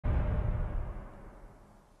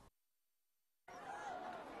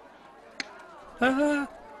哎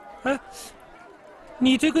哎，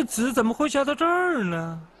你这个字怎么会下到这儿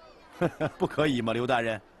呢？不可以吗，刘大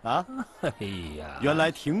人？啊？哎呀，原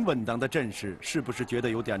来挺稳当的阵势，是不是觉得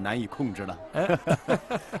有点难以控制了？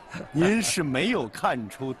您是没有看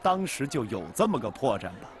出当时就有这么个破绽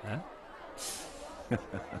吧？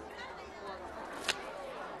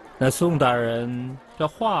那宋大人这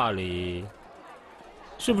话里，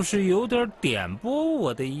是不是有点点拨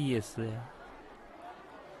我的意思呀？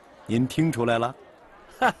您听出来了？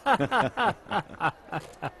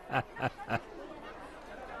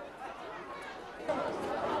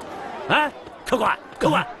哎，客官，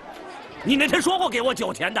你那天说过给我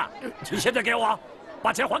酒钱的，你现在给我，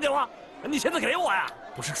把钱还给我，你现在给我呀？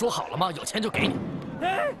不是说好了吗？有钱就给你。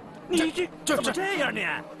哎，你怎么这样呢？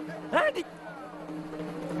哎，你。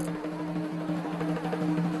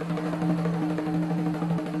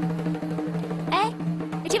哎，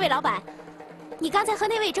这位老板，你刚才和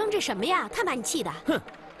那位争执什么呀？看把你气的！哼，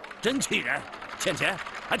真气人，欠钱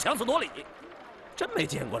还强词夺理，真没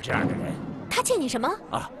见过这样的人。他欠你什么？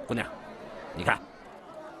啊，姑娘，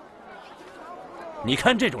你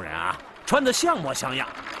看这种人啊，穿得像模像样，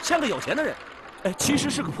像个有钱的人，哎，其实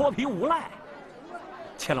是个泼皮无赖。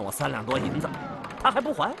欠了我3两多银子，他还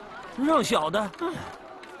不还，让小的。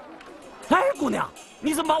哎，姑娘，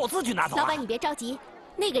你怎么把我字据拿走啊？老板，你别着急，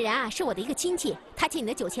那个人啊是我的一个亲戚，他欠你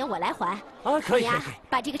的酒钱我来还。啊，可以，你呀，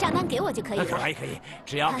把这个账单给我就可以了。可以，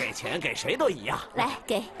只要给钱给谁都一样。来，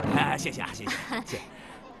给。哎，谢谢啊，谢谢。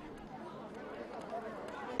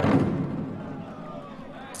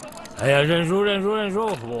哎呀，认输，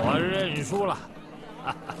我认输了。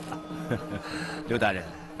刘大人，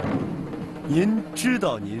您知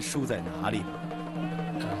道您输在哪里吗？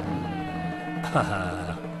哈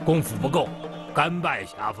哈，功夫不够，甘拜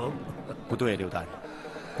下风。不对，刘大人，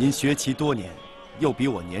您学棋多年，又比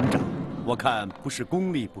我年长，我看不是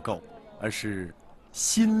功力不够，而是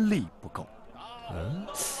心力不够。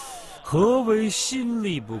何为心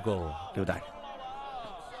力不够啊？刘大人，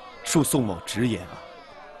恕宋某直言啊。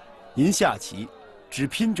您下棋只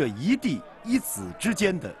拼着一弟一子之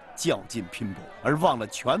间的较劲拼搏，而忘了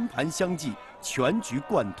全盘相济、全局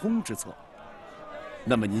贯通之策。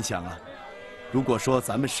那么您想啊，如果说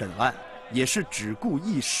咱们审案也是只顾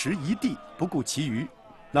一时一地，不顾其余，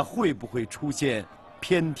那会不会出现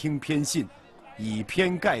偏听偏信、以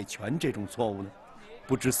偏概全这种错误呢？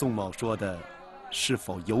不知宋某说的是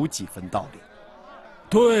否有几分道理？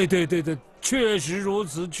对，确实如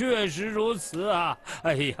此啊！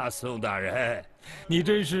哎呀，宋大人，你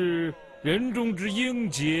真是人中之英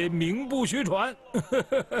杰，名不虚传。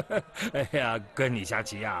哎呀，跟你下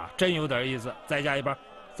棋啊，真有点意思。再下一盘。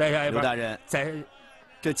刘大人，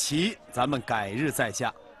这棋咱们改日再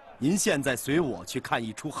下。您现在随我去看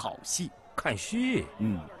一出好戏。看戏？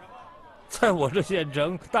在我这县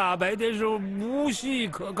城，大白天是无戏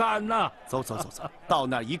可看呐。走，到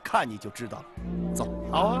那儿一看你就知道了。走。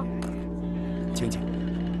好啊，请。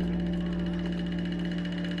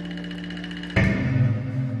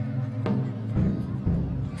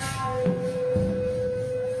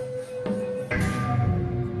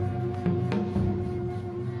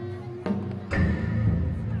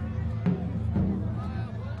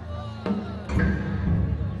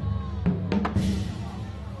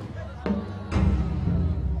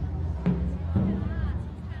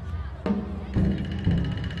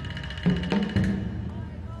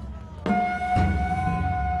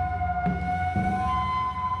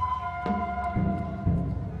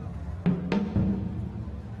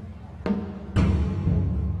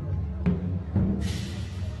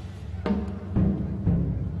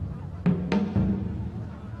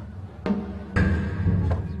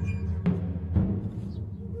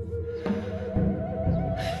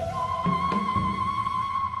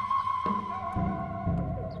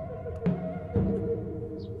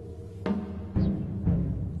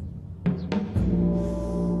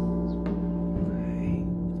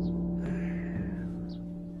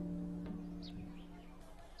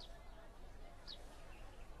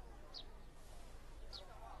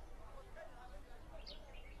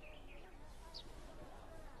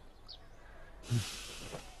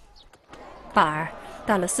宝儿，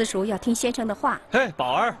到了私塾要听先生的话。嘿，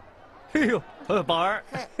宝儿，哎呦，宝儿，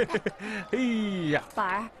哎呀，宝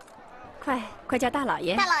儿，快叫大老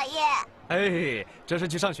爷。大老爷，哎，这是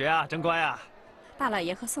去上学啊，真乖啊。大老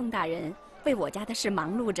爷和宋大人为我家的事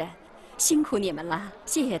忙碌着，辛苦你们了，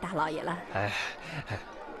谢谢大老爷了。哎，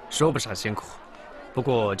说不上辛苦，不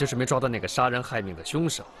过就是没抓到那个杀人害命的凶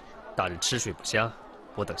手，大人吃睡不香，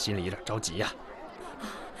我等心里有点着急呀。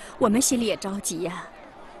我们心里也着急呀。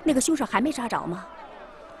那个凶手还没抓着吗？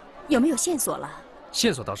有没有线索了？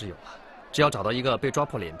线索倒是有了，只要找到一个被抓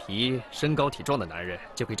破脸皮、身高体壮的男人，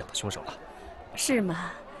就可以找到凶手了。是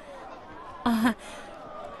吗？啊，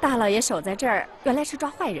大老爷守在这儿，原来是抓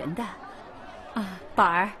坏人的。啊，宝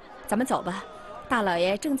儿，咱们走吧，大老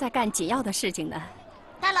爷正在干紧要的事情呢。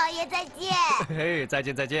大老爷再见。嘿，再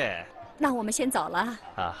见再见。那我们先走了。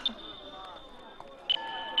啊。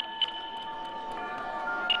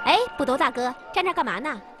哎，捕头大哥，站这儿干嘛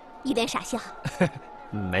呢？一脸傻笑。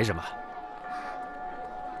没什么。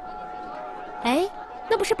哎，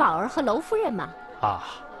那不是宝儿和楼夫人吗？啊。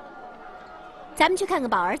咱们去看看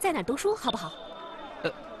宝儿在哪儿读书，好不好？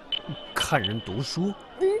看人读书？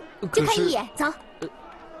就看一眼，走。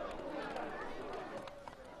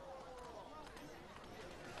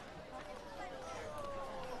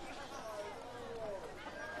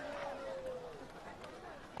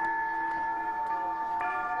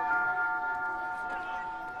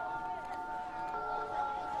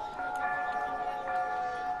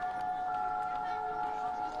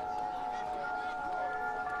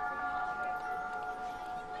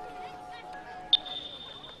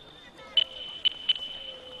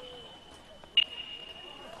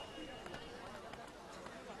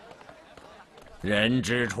人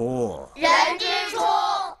之初，人之初，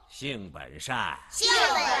性本善，性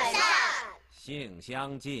本善，性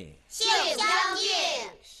相近，性相近，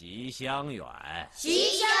习相远，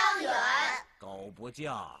习相远，苟不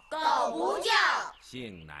教，苟不教，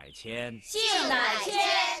性乃迁，性乃迁，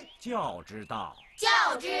教之道，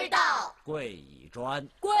教之道，贵以专，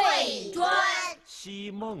贵以专，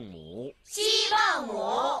昔孟母，昔孟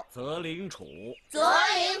母，择邻处，择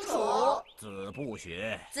邻处，子不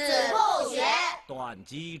学，子不学，断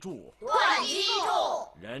机杼，断机杼，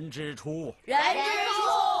人之初，人之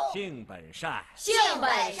初，性本善，性本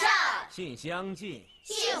善，性相近，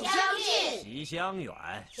性相近，习相远，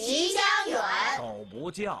习相远，苟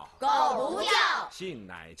不教，苟不教，性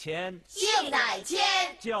乃迁，性乃迁，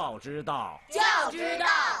教之道，教之道，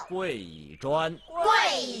贵以专，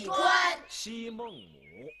贵以专，昔孟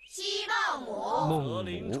母，昔孟母，择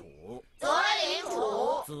邻处，择邻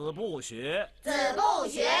处，子不学，子不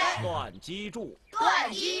学，断机杼，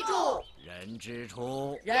断机杼，人之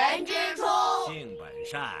初，人之初，性本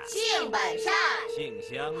善，性本善，性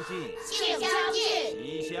相近，性相近，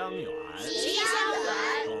习相远，习相远，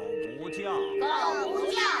苟不教，苟不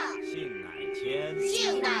教，性乃迁，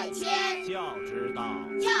性乃迁，教之道，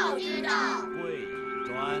教之道，贵以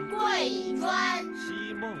专，贵以专，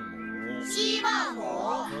昔孟母，昔孟母，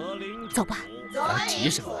择邻处，走吧。择邻急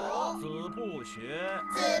什么处，子不学，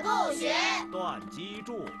子不学，断机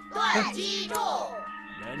杼，断机杼，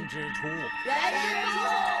人之初，人之初，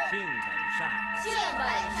性本善，性本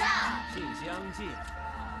善，性相近。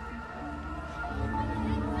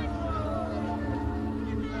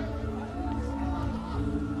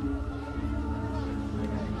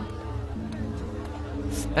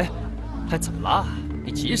哎，怎么了？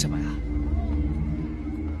你急什么呀？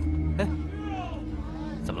哎，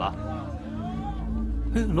怎么了？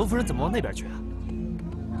哎，罗夫人怎么往那边去啊？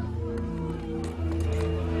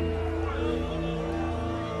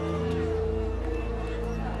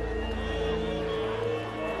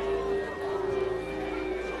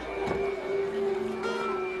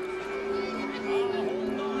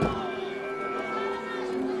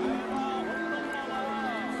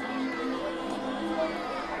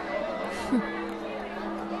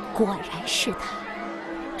果然是他。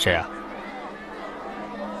谁啊？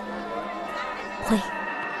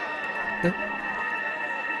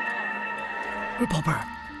喂，宝贝儿，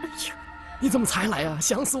哎呀，你怎么才来啊？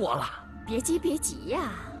想死我了！别急别急呀，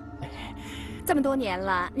这么多年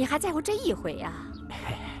了，你还在乎这一回呀？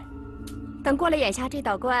等过了眼下这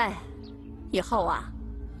道关，以后啊，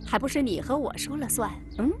还不是你和我说了算？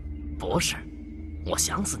嗯，不是，我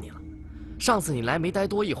想死你了。上次你来没待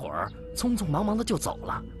多一会儿，匆匆忙忙的就走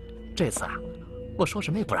了。这次啊，我说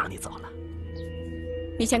什么也不让你走了。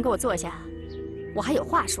你先给我坐下，我还有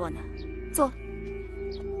话说呢。坐。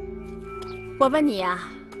我问你呀，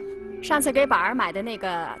上次给宝儿买的那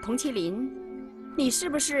个铜麒麟，你是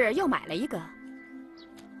不是又买了一个？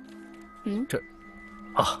嗯，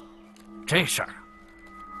哦，这事儿啊，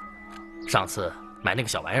上次买那个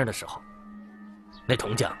小玩意儿的时候，那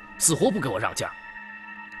铜匠死活不给我让价，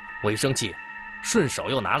我一生气，顺手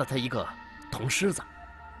又拿了他一个铜狮子。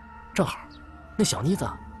正好，那小妮子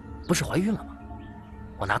不是怀孕了吗？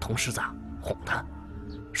我拿铜狮子哄她，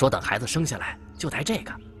说等孩子生下来就戴这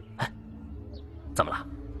个。哎，怎么了？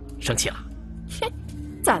生气了？哼，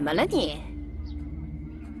怎么了你？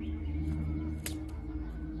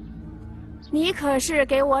你可是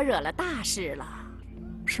给我惹了大事了。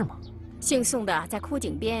是吗？姓宋的在枯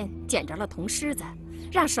井边捡着了铜狮子，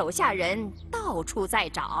让手下人到处在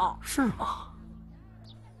找。是吗？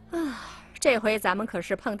啊，这回咱们可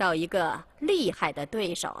是碰到一个厉害的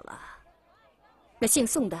对手了。那姓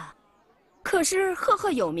宋的，可是赫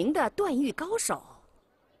赫有名的断狱高手。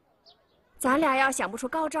咱俩要想不出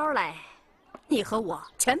高招来，你和我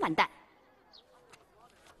全完蛋。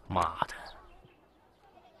妈的，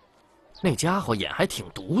那家伙眼还挺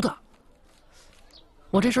毒的。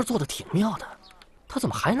我这事儿做的挺妙的，他怎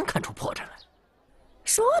么还能看出破绽来？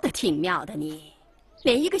说的挺妙的你，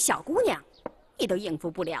连一个小姑娘，你都应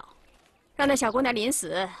付不了，让那小姑娘临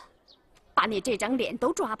死，把你这张脸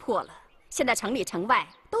都抓破了。现在城里城外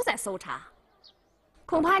都在搜查，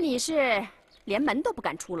恐怕你是连门都不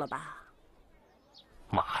敢出了吧？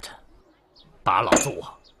妈的，把老子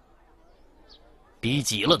我逼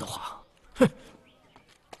急了的话，哼，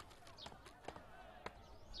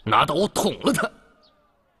拿刀捅了他！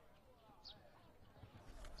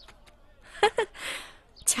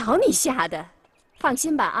瞧你吓的，放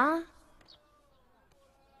心吧啊！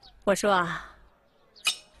我说啊，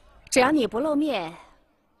只要你不露面，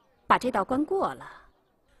把这道关过了，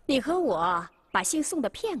你和我把姓宋的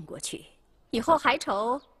骗过去，以后还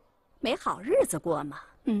愁没好日子过吗？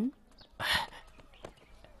嗯，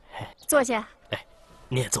坐下。哎，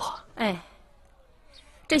你也坐。哎，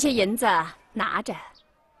这些银子拿着，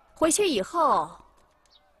回去以后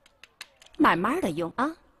慢慢的用啊。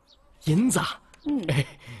银子。嗯。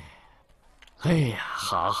哎呀，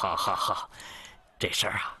好，好，好，好，这事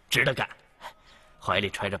儿啊，值得干。怀里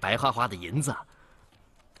揣着白花花的银子，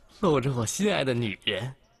搂着我心爱的女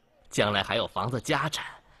人，将来还有房子家产，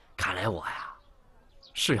看来我呀，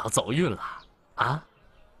是要走运了啊！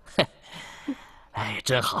嘿，哎，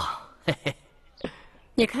真好。嘿嘿。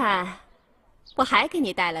你看，我还给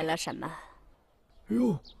你带来了什么？哎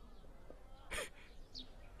呦，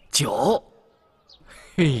酒！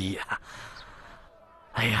哎呀，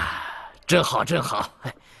哎呀，真好，真好！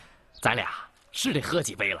哎，咱俩是得喝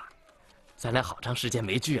几杯了。咱俩好长时间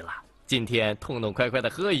没聚了，今天痛痛快快的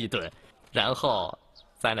喝一顿，然后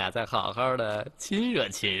咱俩再好好的亲热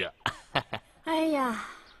亲热。哎呀，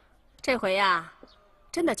这回呀，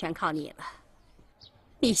真的全靠你了。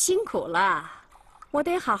你辛苦了，我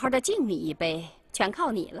得好好的敬你一杯，全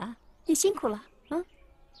靠你了。你辛苦了，嗯。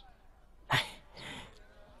哎，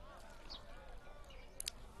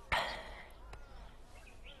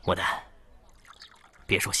牡丹，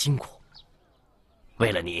别说辛苦，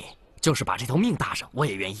为了你。就是把这条命搭上，我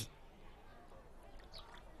也愿意。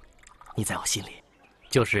你在我心里，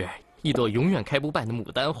就是一朵永远开不败的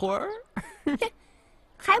牡丹花儿。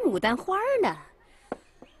还牡丹花呢？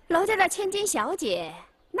楼家的千金小姐，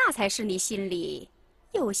那才是你心里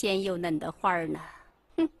又鲜又嫩的花呢。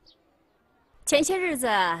哼，前些日子，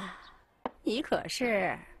你可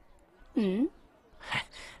是，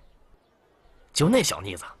就那小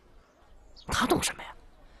妮子，她懂什么呀？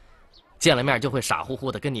见了面就会傻乎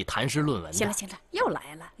乎的跟你谈诗论文的。行了行了，又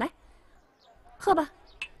来了，来，喝吧，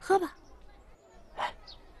喝吧。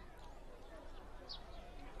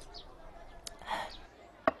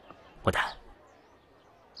牡丹，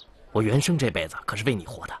我原生这辈子可是为你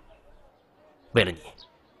活的，为了你，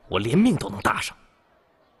我连命都能搭上。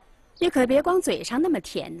你可别光嘴上那么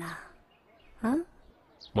甜呐，啊！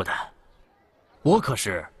牡丹，我可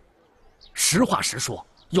是实话实说，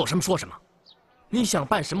有什么说什么。你想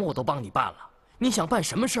办什么我都帮你办了，你想办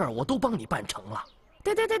什么事儿我都帮你办成了。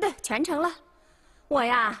对对对对，全成了。我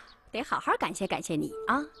呀得好好感谢感谢你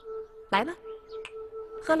啊！来吧，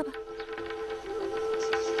喝了吧。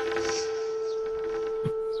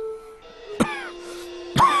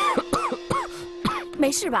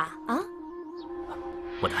没事吧？啊？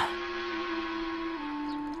牡丹，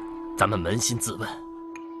咱们扪心自问，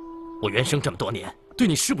我原生这么多年，对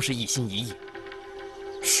你是不是一心一意？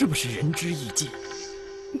是不是仁至义尽？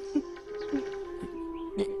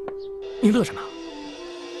你乐什么？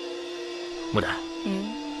牡丹，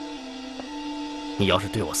你要是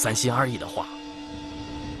对我三心二意的话，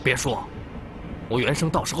别说，我原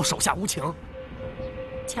生到时候手下无情。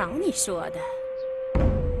瞧你说的，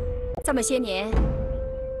这么些年，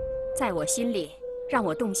在我心里让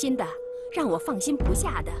我动心的，让我放心不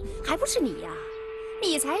下的，还不是你呀？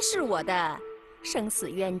你才是我的生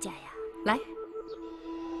死冤家呀！来。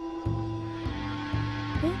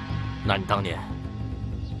那你当年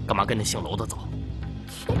干嘛跟那姓楼的走？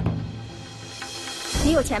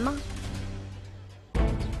你有钱吗？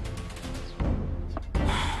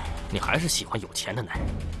你还是喜欢有钱的男人。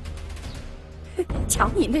瞧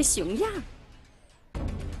你那熊样，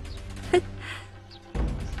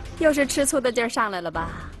又是吃醋的劲儿上来了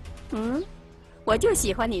吧？我就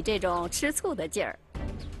喜欢你这种吃醋的劲儿。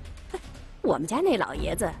我们家那老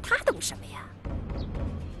爷子他懂什么呀？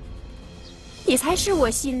你才是我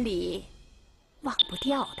心里忘不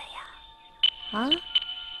掉的呀！啊，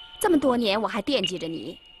这么多年我还惦记着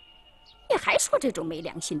你，你还说这种没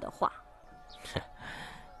良心的话。哼，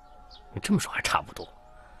你这么说还差不多。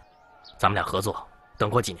咱们俩合作，等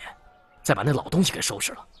过几年，再把那老东西给收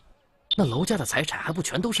拾了，那楼家的财产还不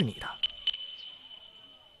全都是你的？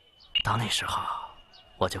到那时候，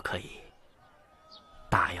我就可以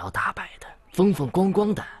大摇大摆的、风风光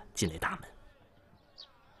光的进那大门，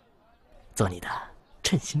做你的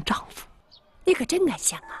称心丈夫。你可真敢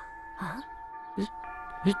想啊！啊？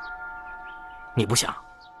你不想？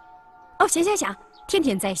哦，想，天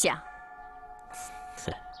天在想。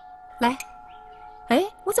来，哎，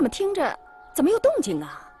我怎么听着怎么有动静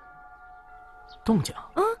啊？动静？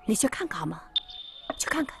嗯，你去看看好吗？去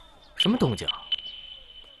看看。什么动静？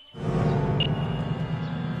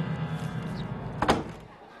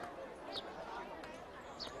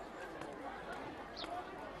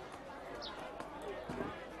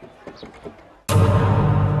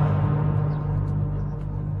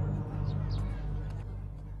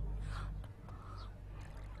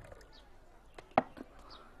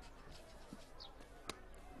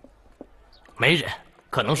没人，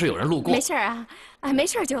可能是有人路过。没事啊，啊，没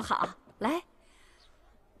事就好。来，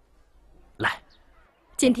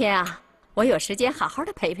今天啊，我有时间好好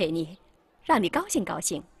的陪陪你，让你高兴高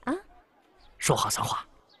兴啊。说话算话。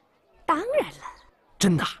当然了。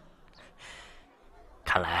真的？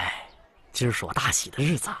看来今儿是我大喜的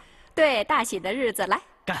日子啊。对，大喜的日子，来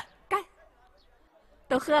干！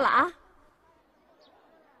都喝了啊。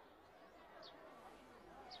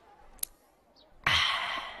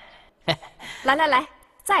来，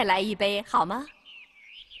再来一杯好吗？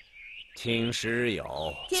青诗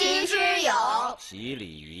有，青诗有，习礼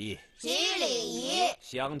仪，习礼仪，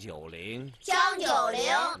香九龄，香九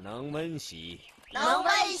龄，能温席，能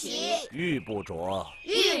温席，玉不琢，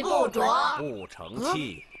玉不琢，不成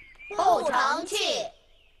器，不成器，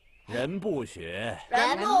人不学，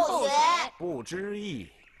人不学，不知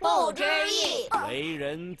义，不知义，为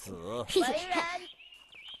人子，为人。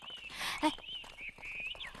哎，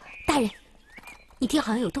大人，你听，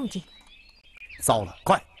好像有动静。糟了，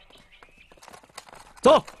快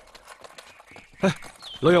走！哎，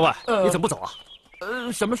楼员外，你怎么不走啊？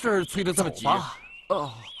什么事儿催得这么急？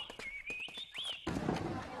哦。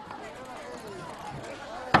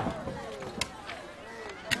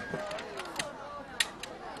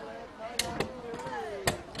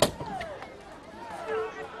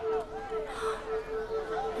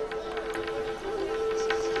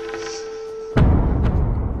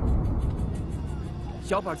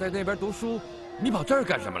小宝在那边读书，你跑这儿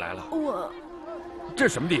干什么来了？我，这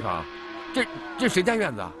什么地方？这谁家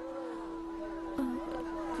院子啊？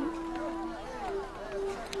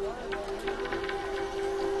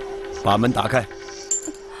把门打开。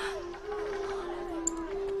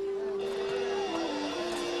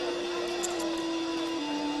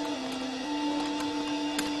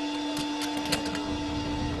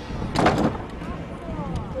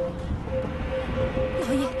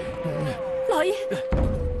老爷，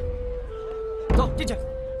走进去。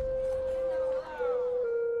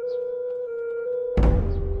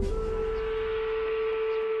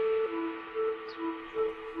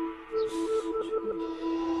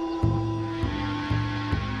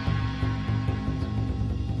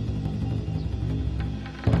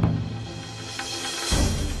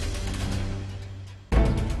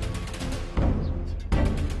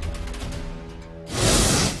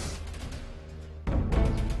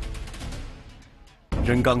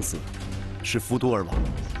人刚死，是服毒而亡。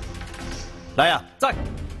来呀，在。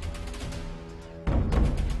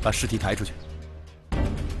把尸体抬出去。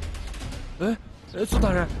苏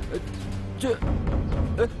大人，这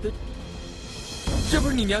不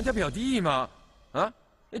是你娘家表弟吗？啊，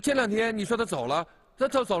前2天你说他走了，他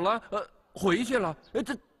走了，回去了，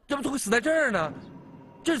这不会死在这儿呢？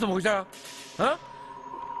这是怎么回事啊？啊？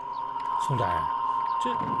宋大人，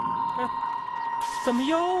怎么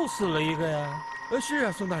又死了一个呀？是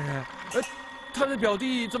啊，宋大人，他的表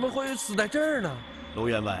弟怎么会死在这儿呢？楼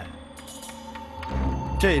员外，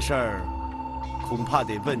这事儿恐怕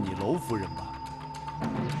得问你楼夫人吧。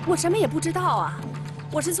我什么也不知道啊，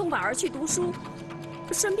我是送婉儿去读书，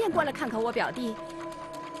顺便过来看看我表弟。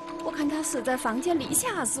我看他死在房间里，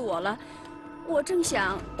吓死我了。我正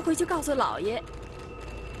想回去告诉老爷，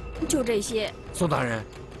就这些。宋大人，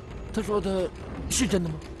他说的是真的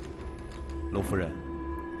吗？楼夫人，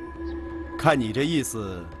看你这意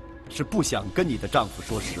思，是不想跟你的丈夫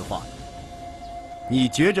说实话的。你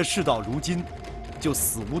觉着事到如今，就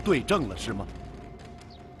死无对证了，是吗？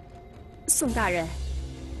宋大人，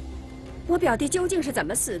我表弟究竟是怎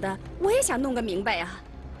么死的，我也想弄个明白啊。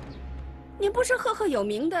您不是赫赫有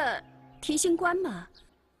名的提刑官吗？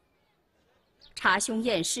查凶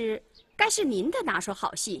验尸，该是您的拿手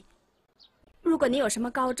好戏。如果您有什么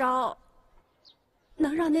高招，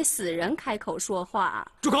能让那死人开口说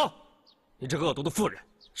话。住口！你这恶毒的妇人，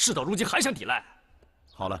事到如今还想抵赖？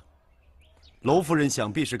好了，楼夫人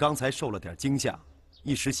想必是刚才受了点惊吓，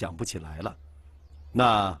一时想不起来了。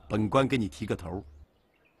那本官给你提个头，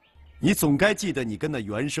你总该记得你跟那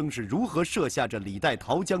袁生是如何设下这李代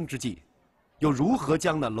桃僵之计，又如何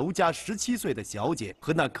将那楼家17岁的小姐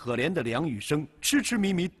和那可怜的梁羽生痴痴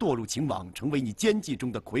迷迷堕入情网，成为你奸计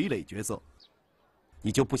中的傀儡角色。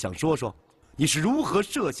你就不想说说，你是如何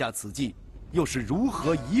设下此计，又是如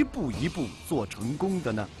何一步一步做成功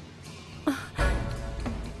的呢？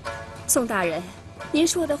宋大人，您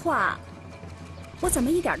说的话，我怎么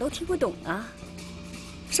一点都听不懂啊？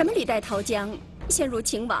什么李代桃僵，陷入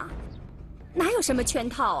情网，哪有什么圈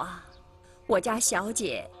套啊？我家小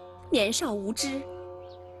姐年少无知，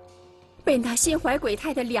被那心怀鬼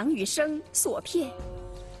胎的梁羽生所骗，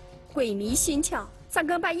鬼迷心窍，三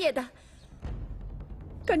更半夜的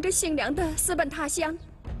跟着姓梁的私奔他乡，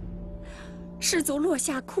失足落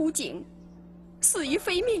下枯井，死于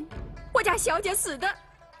非命。我家小姐死的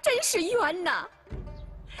真是冤呐！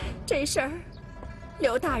这事儿，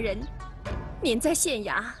刘大人，您在县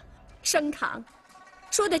衙、升堂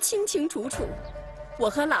说得清清楚楚，我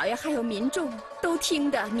和老爷还有民众都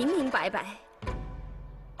听得明明白白。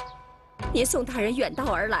您宋大人远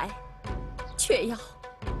道而来，却要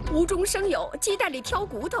无中生有，鸡蛋里挑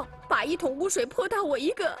骨头，把一桶污水泼到我一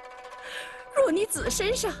个弱女子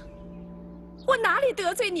身上，我哪里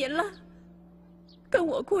得罪您了？跟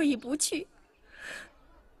我过意不去。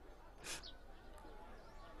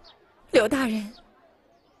刘大人，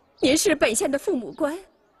您是本县的父母官，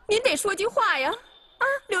您得说句话呀！啊，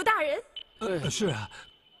刘大人。是啊。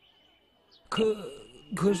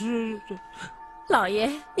可是，老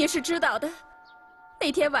爷，您是知道的，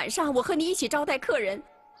那天晚上我和你一起招待客人，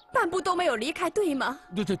半步都没有离开，对吗？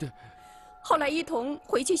对。后来一同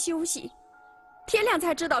回去休息，天亮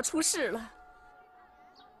才知道出事了。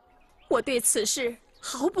我对此事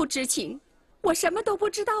毫不知情，我什么都不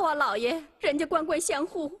知道啊，老爷，人家官官相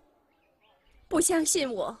护。不相信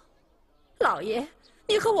我，老爷，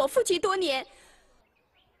你和我夫妻多年，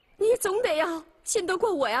你总得要信得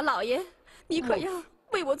过我呀，老爷，你可要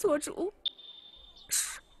为我做主，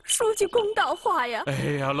说句公道话呀！哎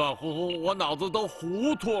呀，乱乎乎，我脑子都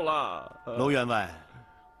糊涂了。楼员外，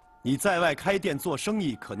你在外开店做生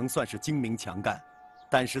意可能算是精明强干，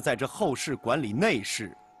但是在这后事管理内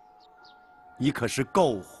事，你可是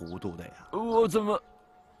够糊涂的呀！我怎么？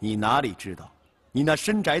你哪里知道，你那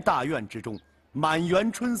深宅大院之中，满园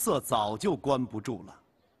春色早就关不住了。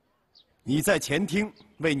你在前厅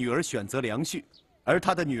为女儿选择良婿，而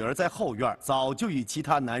他的女儿在后院早就与其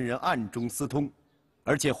他男人暗中私通，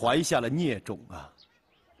而且怀下了孽种啊！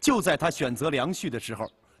就在他选择良婿的时候，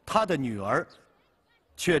他的女儿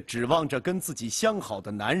却指望着跟自己相好的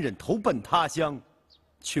男人投奔他乡，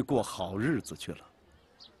去过好日子去了。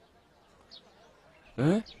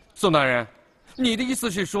宋大人，你的意思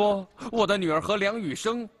是说，我的女儿和梁羽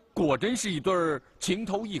生果真是一对情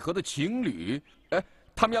投意合的情侣？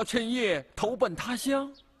他们要趁夜投奔他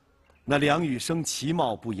乡？那梁羽生其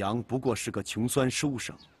貌不扬，不过是个穷酸书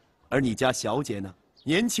生，而你家小姐呢，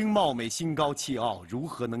年轻貌美，心高气傲，如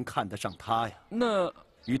何能看得上他呀？那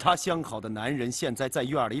与他相好的男人现在在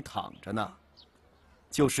院里躺着呢，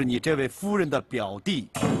就是你这位夫人的表弟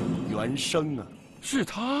袁生啊。是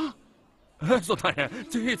他？宋大人，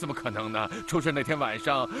这怎么可能呢？出事那天晚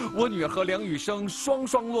上，我女儿和梁羽生双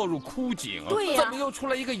双落入枯井，对呀，怎么又出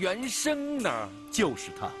来一个袁生呢？就是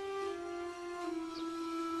他。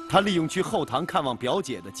他利用去后堂看望表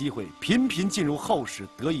姐的机会，频频进入后室，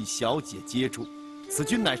得与小姐接触。此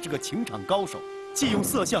君乃是个情场高手，既用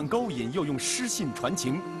色相勾引，又用诗信传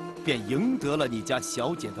情，便赢得了你家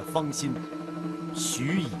小姐的芳心，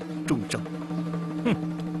许以重正。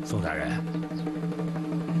哼，宋大人，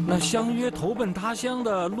那相约投奔他乡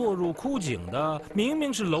的、落入枯井的，明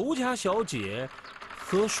明是楼家小姐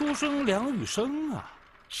和书生梁羽生啊！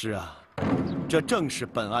是啊，这正是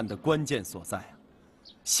本案的关键所在啊！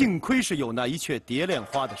幸亏是有那一阙蝶恋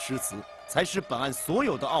花的诗词，才使本案所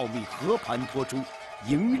有的奥秘和盘托出，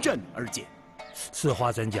迎刃而解。此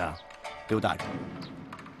话怎讲？刘大人，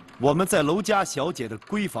我们在楼家小姐的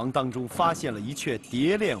闺房当中发现了一阙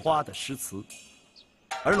蝶恋花的诗词。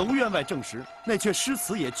而楼员外证实，那阙诗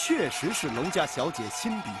词也确实是楼家小姐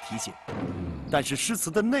亲笔题写，但是诗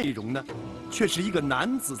词的内容呢，却是一个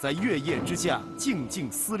男子在月夜之下静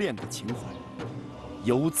静思恋的情怀。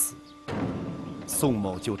由此，宋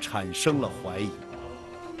某就产生了怀疑。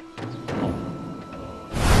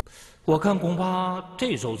我看恐怕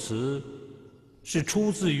这首词是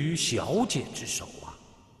出自于小姐之手啊。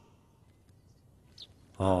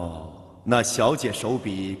哦，那小姐手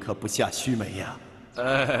笔可不下须眉呀。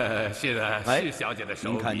是的，哎是小姐的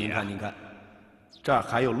手笔、啊。您看，您看，这儿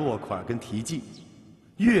还有落款跟题记：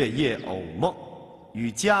月夜偶梦，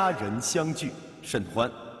与佳人相聚甚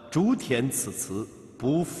欢，竹填此词，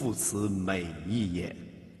不负此美意也。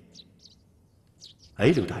哎，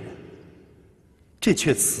刘大人，这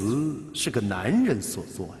阙词是个男人所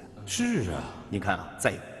作呀。是啊，您看啊，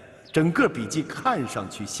再有，整个笔记看上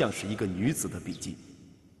去像是一个女子的笔记，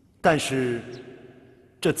但是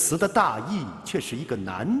这词的大意却是一个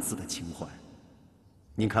男子的情怀。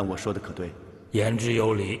您看我说的可对？言之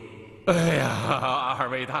有理。哎呀，二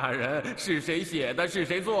位大人，是谁写的，是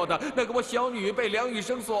谁做的？那个我小女被梁羽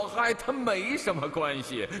生所害，他没什么关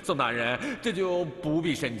系。宋大人，这就不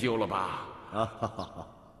必深究了吧？啊，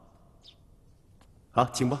好，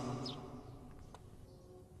请吧。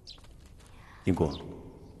英国，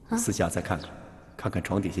私下再看看，看看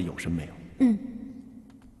床底下有什么没有。嗯。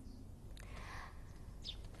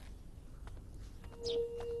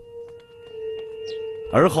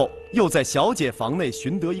而后又在小姐房内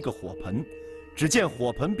寻得一个火盆，只见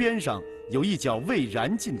火盆边上有一角未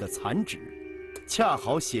燃尽的残纸，恰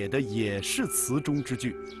好写的也是词中之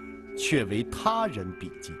句，却为他人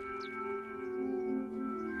笔记。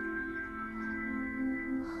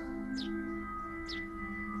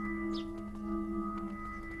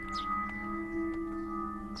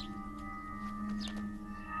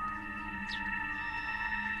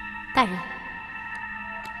大人，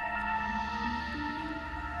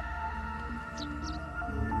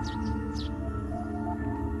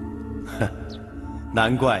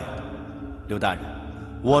难怪呀，刘大人，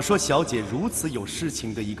我说小姐如此有诗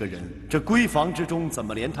情的一个人，这闺房之中怎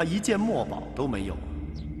么连她一件墨宝都没有？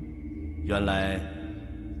原来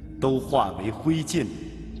都化为灰烬。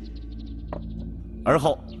而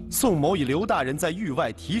后，宋某与刘大人在狱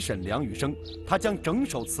外提审梁羽生，他将整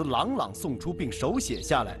首词朗朗诵出并手写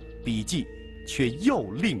下来，笔记却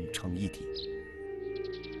又另成一体。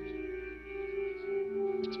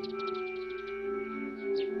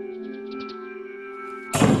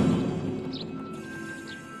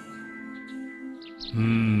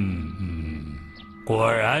果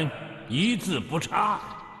然一字不差。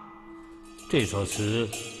这首词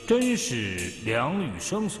真是梁羽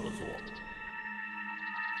生所作。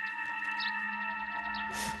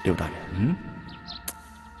刘大人，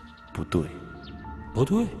不对，不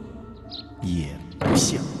对，也不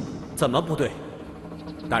像。怎么不对？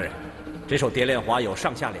大人，这首《蝶恋花》有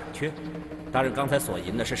上下两阙，大人刚才所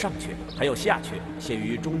吟的是上阙，还有下阙，写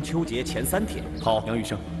于中秋节前3天。好，梁羽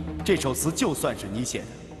生，这首词就算是你写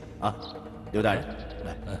的，啊，刘大人，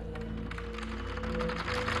来，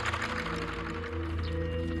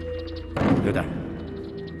刘大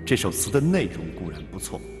人，这首词的内容固然不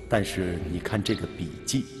错，但是你看这个笔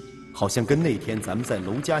记，好像跟那天咱们在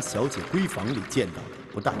娄家小姐闺房里见到的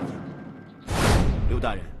不大一样。刘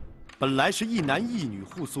大人，本来是一男一女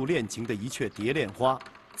互诉恋情的一阙《蝶恋花》，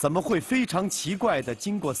怎么会非常奇怪的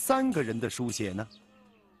经过3个人的书写呢？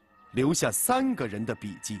留下3个人的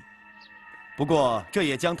笔记。不过这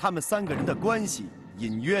也将他们3个人的关系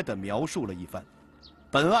隐约地描述了一番，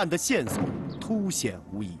本案的线索凸显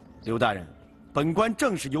无疑。刘大人，本官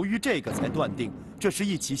正是由于这个才断定这是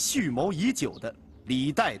一起蓄谋已久的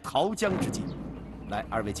李代桃僵之计。来，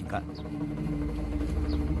二位请看，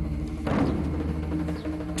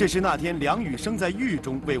这是那天梁羽生在狱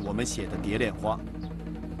中为我们写的《蝶恋花》，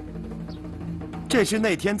这是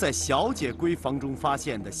那天在小姐闺房中发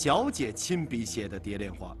现的小姐亲笔写的《蝶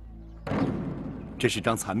恋花》，这是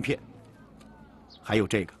张残片，还有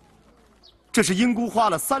这个。这是英姑花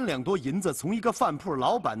了3两多银子从一个饭铺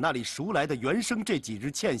老板那里赎来的原生这几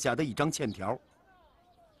日欠下的一张欠条。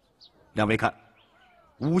两位看，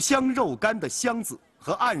五香肉干的香字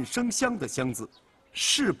和暗生香的香字，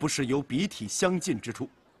是不是有笔体相近之处？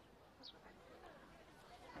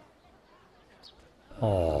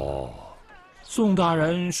哦，宋大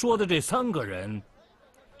人说的这3个人，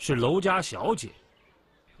是娄家小姐、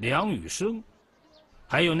梁羽生，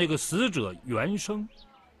还有那个死者袁生。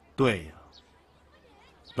对呀。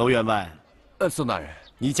娄员外，宋大人，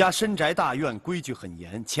你家深宅大院规矩很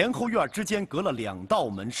严，前后院之间隔了2道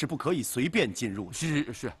门，是不可以随便进入的。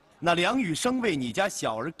是。那梁羽生为你家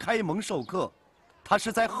小儿开门授课，他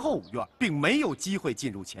是在后院，并没有机会进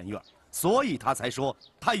入前院，所以他才说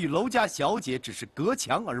他与娄家小姐只是隔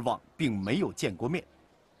墙而望，并没有见过面。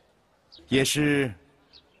也是，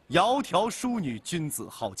窈窕淑女，君子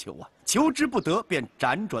好逑啊，求之不得，便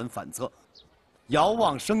辗转反侧。遥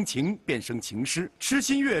望生情，便生情诗；痴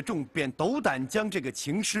心越重，便斗胆将这个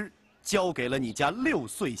情诗交给了你家6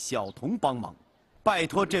岁小童帮忙，拜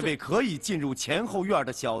托这位可以进入前后院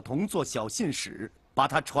的小童做小信使，把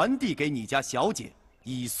它传递给你家小姐，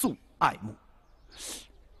以诉爱慕。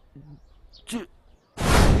这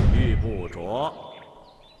玉不琢，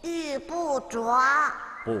玉不琢，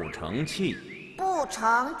不成器；不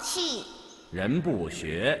成器；人不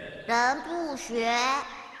学，人不学，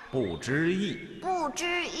不知义；不知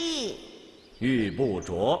义；玉不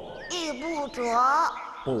琢，玉不琢，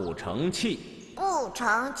不成器；不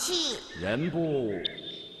成器；人不……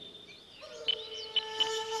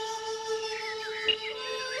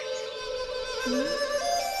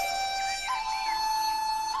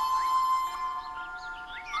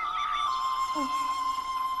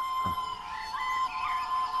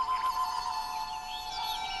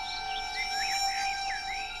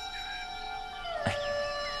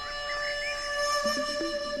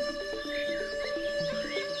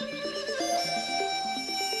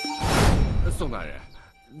宋大人，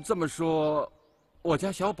这么说，我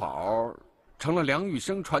家小宝成了梁玉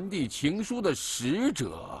生传递情书的使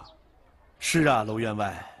者。是啊，楼员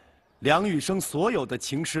外，梁玉生所有的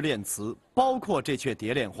情诗恋词，包括这阙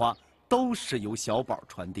蝶恋花，都是由小宝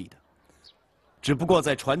传递的。只不过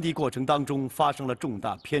在传递过程当中发生了重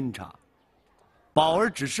大偏差，宝儿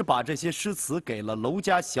只是把这些诗词给了楼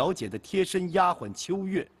家小姐的贴身丫鬟秋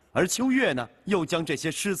月，而秋月呢，又将这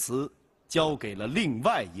些诗词交给了另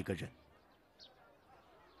外一个人。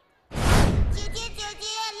姐姐，姐姐，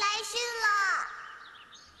来信了。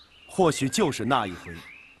或许就是那一回，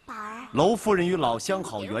宝儿，楼夫人与老相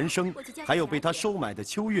好袁生，还有被他收买的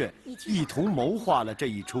秋月，一同谋划了这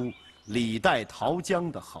一出李代桃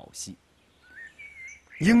僵的好戏。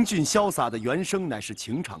英俊潇洒的袁生乃是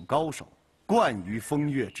情场高手，惯于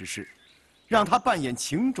风月之事，让他扮演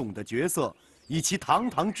情种的角色，以其堂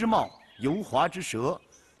堂之貌、油滑之舌，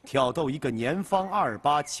挑逗一个年方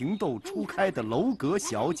28、情窦初开的楼阁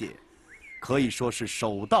小姐，可以说是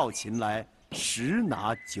手到擒来，十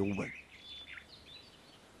拿九稳。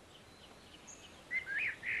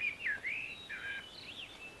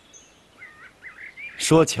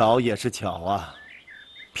说巧也是巧啊，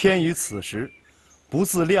偏于此时，不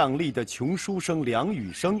自量力的穷书生梁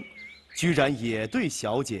羽生，居然也对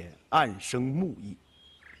小姐暗生慕意，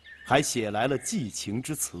还写来了寄情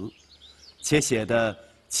之词，且写得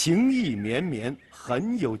情意绵绵，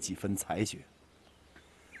很有几分才学。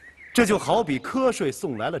这就好比瞌睡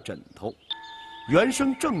送来了枕头，原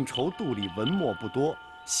生正愁肚里文墨不多，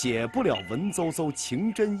写不了文绉绉、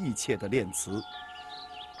情真意切的恋词。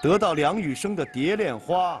得到梁羽生的蝶恋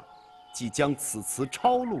花，即将此词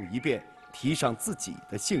抄录一遍，提上自己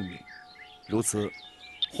的姓名。如此，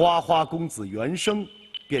花花公子原生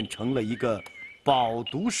便成了一个饱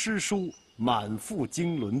读诗书、满腹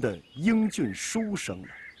经纶的英俊书生了。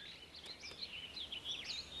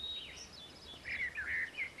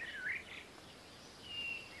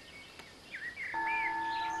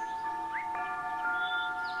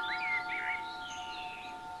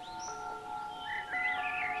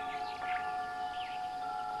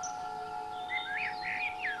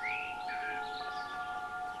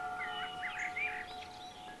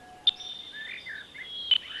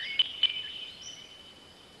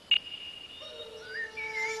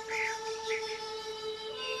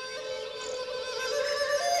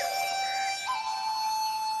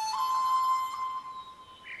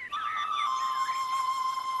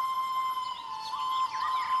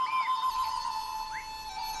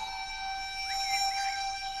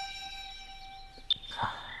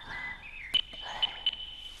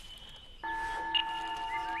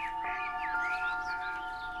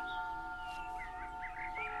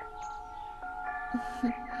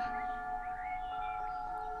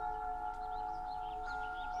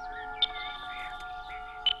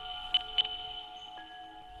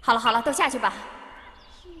好了好了，都下去吧。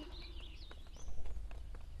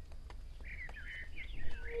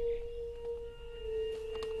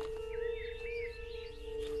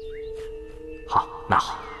好，那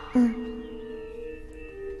好。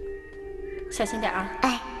小心点啊！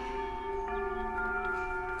哎，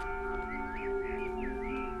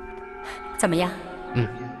怎么样？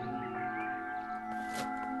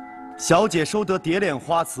小姐收得蝶恋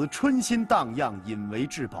花词，春心荡漾，引为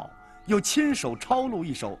至宝，又亲手抄录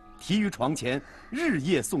一首，提于床前，日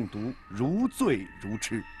夜诵读，如醉如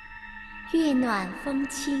痴。月暖风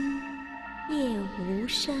轻夜无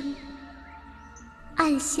声，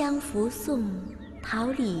暗香浮送桃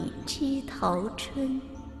李枝头春。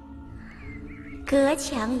隔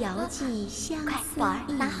墙遥寄相思宝儿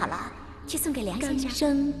意，拿好了，去送给梁先更生。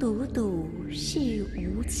声笃笃是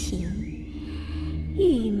无情，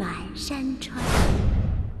玉满山川。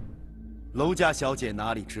娄家小姐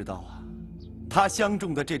哪里知道啊？她相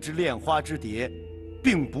中的这只恋花之蝶，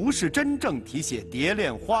并不是真正题写蝶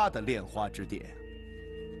恋花的恋花之蝶。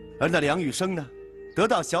而那梁羽生呢，得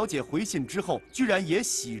到小姐回信之后，居然也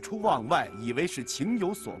喜出望外，以为是情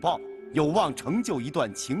有所报，有望成就一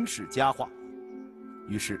段情史佳话。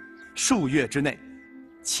于是数月之内，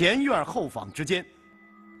前院后坊之间，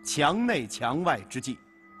墙内墙外之际，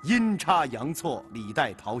阴差阳错，李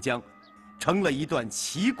代桃僵，成了一段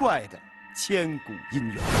奇怪的千古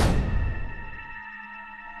姻缘。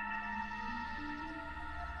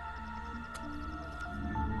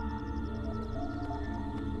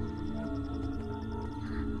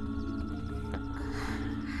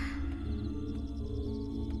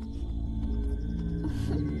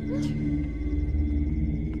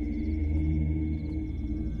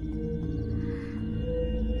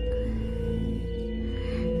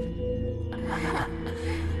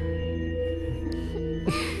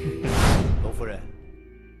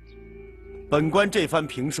本官这番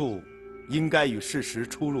评述，应该与事实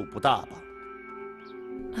出入不大吧？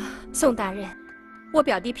宋大人，我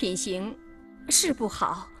表弟品行是不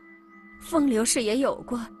好，风流事也有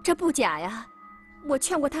过，这不假呀。我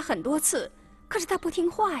劝过他很多次，可是他不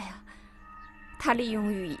听话呀。他利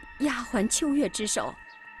用与丫鬟秋月之手，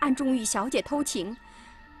暗中与小姐偷情，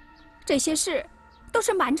这些事都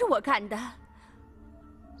是瞒着我干的。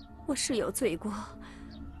我是有罪过，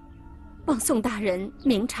望宋大人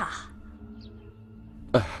明察。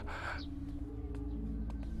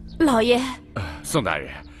老爷，宋大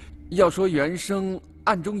人，要说袁生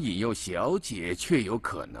暗中引诱小姐，确有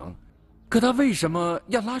可能，可他为什么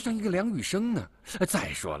要拉上一个梁羽生呢？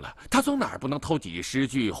再说了，他从哪儿不能偷几句诗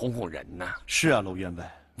句哄哄人呢？是啊，娄员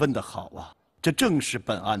外问得好啊，这正是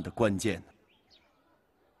本案的关键。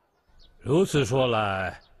如此说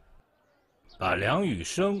来，把梁羽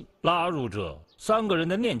生拉入这三个人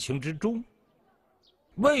的恋情之中，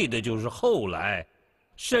为的就是后来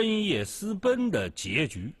深夜私奔的结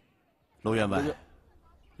局。娄员外，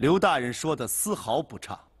刘大人说的丝毫不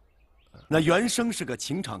差。那袁生是个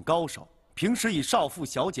情场高手，平时与少妇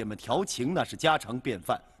小姐们调情那是家常便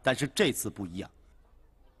饭，但是这次不一样。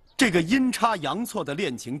这个阴差阳错的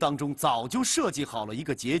恋情当中，早就设计好了一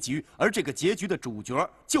个结局，而这个结局的主角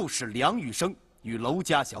就是梁羽生与娄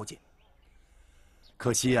家小姐。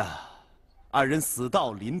可惜啊，二人死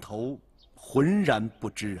到临头，浑然不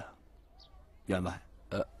知啊。员外，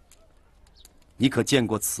你可见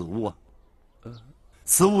过此物啊？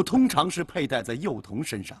此物通常是佩戴在幼童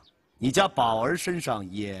身上，你家宝儿身上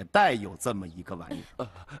也带有这么一个玩意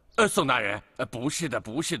儿。宋大人，不是的，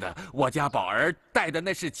不是的，我家宝儿戴的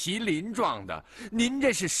那是麒麟状的，您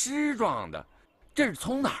这是狮状的，这是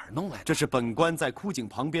从哪儿弄来的？这是本官在枯井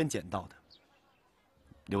旁边捡到的。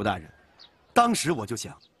刘大人，当时我就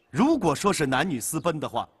想，如果说是男女私奔的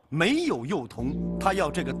话，没有幼童，他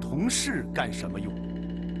要这个童饰干什么用？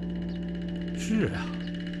是啊，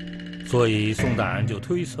所以宋大人就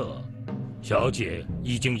推测，小姐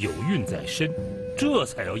已经有孕在身，这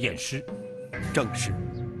才要验尸。正是。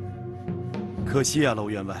可惜啊，娄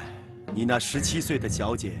员外，你那17岁的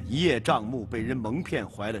小姐一叶障目，被人蒙骗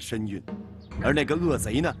怀了身孕，而那个恶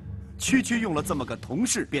贼呢，区区用了这么个童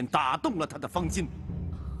饰，便打动了他的芳心，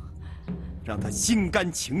让他心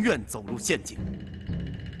甘情愿走入陷阱。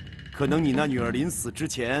可能你那女儿临死之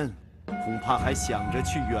前，恐怕还想着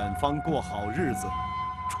去远方过好日子，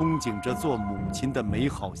憧憬着做母亲的美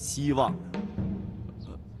好希望。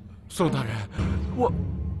宋大人，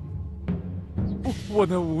我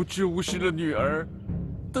那无知无识的女儿，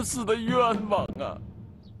她死的冤枉啊！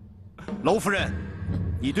娄夫人，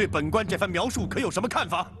你对本官这番描述可有什么看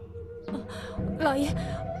法？老爷，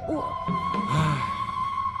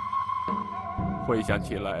回想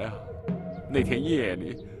起来啊，那天夜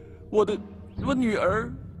里，我女儿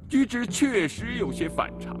举止确实有些反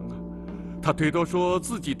常啊。她推脱说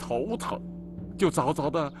自己头疼，就早早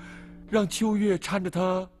的让秋月搀着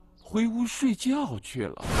她回屋睡觉去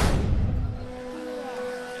了。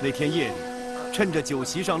那天夜里，趁着酒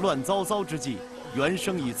席上乱糟糟之际，袁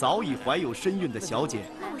生已早已怀有身孕的小姐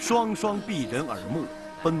双双避人耳目，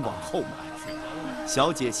奔往后门。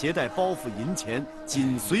小姐携带包袱银钱，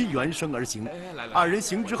紧随袁生而行。二人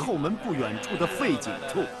行至后门不远处的废井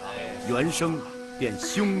处，袁生便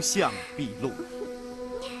凶相毕露。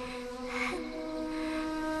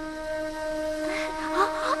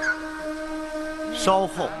稍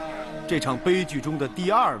后，这场悲剧中的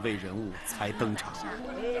第2位人物才登场。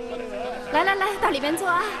来，到里面坐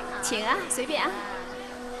啊，请啊，随便啊。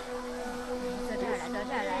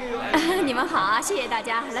你们好啊，谢谢大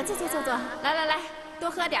家，来坐。来，多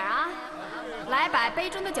喝点啊！来，把杯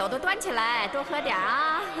中的酒都端起来，多喝点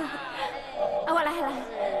啊！我来。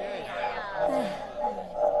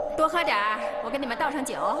多喝点儿，我给你们倒上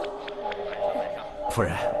酒。夫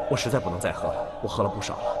人，我实在不能再喝了，我喝了不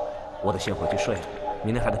少了，我得先回去睡了，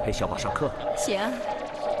明天还得陪小宝上课。行，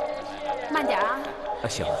慢点啊。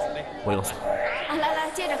行，我有所。来，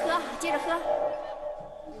接着喝，接着喝。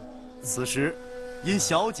此时，因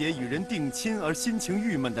小姐与人定亲而心情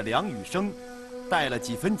郁闷的梁羽生，带了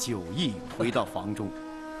几分酒意回到房中，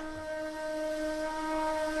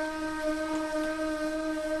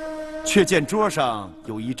却见桌上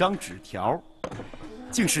有一张纸条，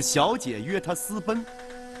竟是小姐约他私奔。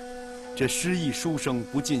这失意书生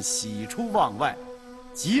不禁喜出望外，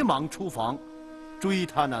急忙出房，追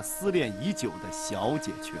他那思恋已久的小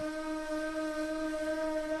姐去了。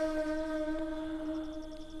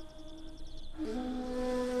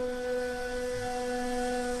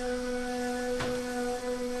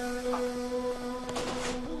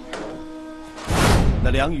那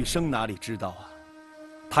梁羽生哪里知道啊？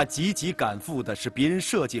他急急赶赴的是别人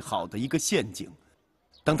设计好的一个陷阱。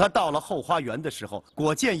等他到了后花园的时候，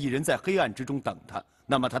果见一人在黑暗之中等他，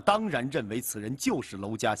那么他当然认为此人就是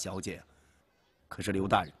娄家小姐。可是刘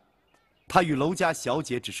大人，他与娄家小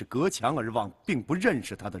姐只是隔墙而望，并不认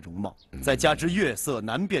识她的容貌，再加之月色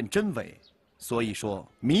难辨真伪，所以说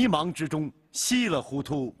迷茫之中稀了糊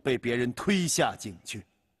涂被别人推下井去。